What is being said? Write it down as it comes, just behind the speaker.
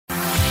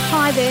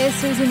Hi there,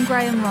 Susan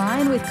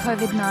Graham-Ryan with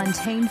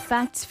COVID-19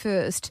 facts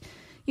first.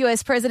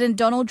 US President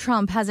Donald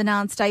Trump has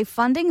announced a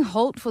funding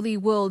halt for the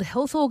World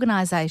Health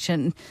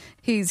Organization.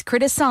 He's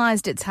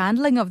criticised its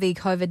handling of the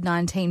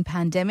COVID-19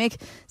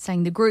 pandemic,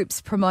 saying the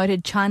group's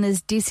promoted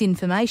China's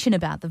disinformation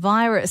about the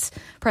virus.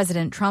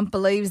 President Trump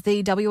believes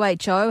the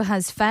WHO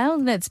has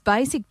failed in its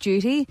basic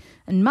duty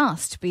and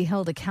must be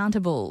held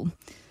accountable.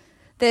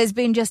 There's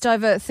been just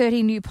over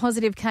 30 new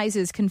positive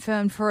cases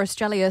confirmed for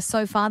Australia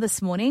so far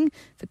this morning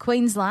for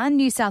Queensland,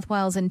 New South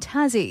Wales and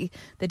Tassie.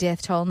 The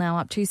death toll now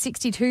up to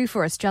 62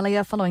 for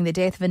Australia following the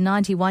death of a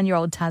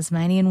 91-year-old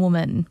Tasmanian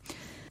woman.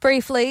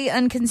 Briefly,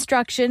 in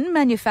construction,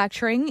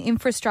 manufacturing,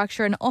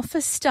 infrastructure and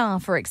office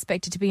staff are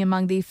expected to be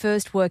among the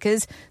first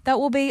workers that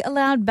will be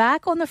allowed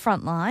back on the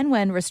front line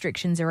when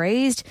restrictions are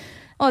eased.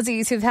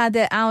 Aussies who've had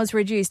their hours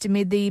reduced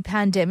amid the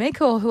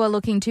pandemic or who are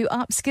looking to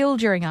upskill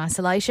during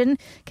isolation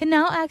can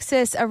now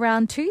access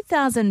around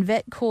 2,000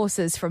 vet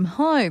courses from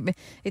home.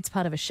 It's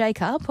part of a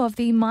shake-up of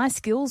the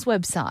MySkills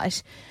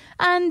website.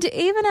 And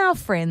even our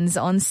friends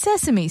on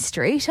Sesame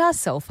Street are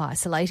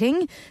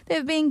self-isolating.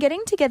 They've been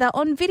getting together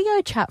on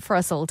video chat for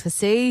us all to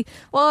see,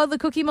 while the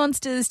Cookie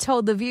Monsters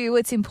told The View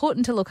it's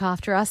important to look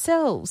after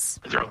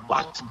ourselves. There are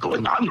lots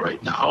going on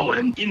right now,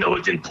 and,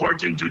 it's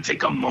important to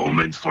take a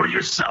moment for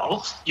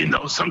yourself.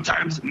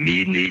 Sometimes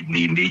me need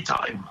me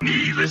time.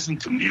 Me listen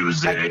to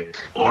music,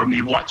 or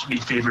me watch me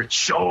favorite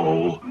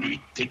show.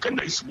 Me take a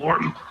nice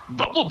warm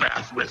bubble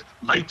bath with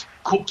light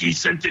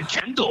cookie-scented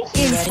candle.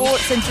 In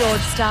sports, St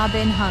George star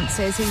Ben Hunt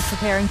says he's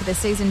preparing for the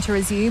season to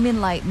resume in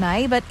late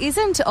May, but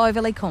isn't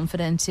overly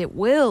confident it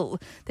will.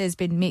 There's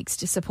been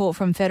mixed support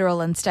from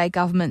federal and state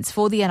governments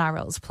for the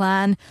NRL's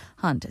plan.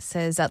 Hunt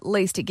says at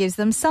least it gives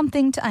them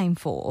something to aim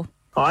for.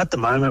 At the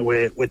moment,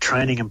 we're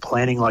training and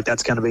planning like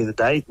that's going to be the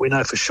date. We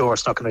know for sure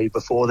it's not going to be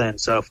before then.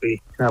 So if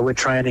we're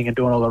training and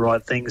doing all the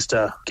right things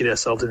to get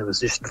ourselves in a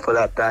position for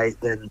that date,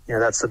 then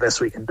that's the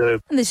best we can do.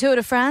 And the Tour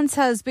de France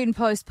has been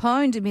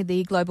postponed amid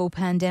the global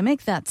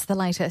pandemic. That's the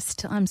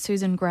latest. I'm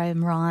Susan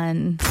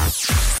Graham-Ryan.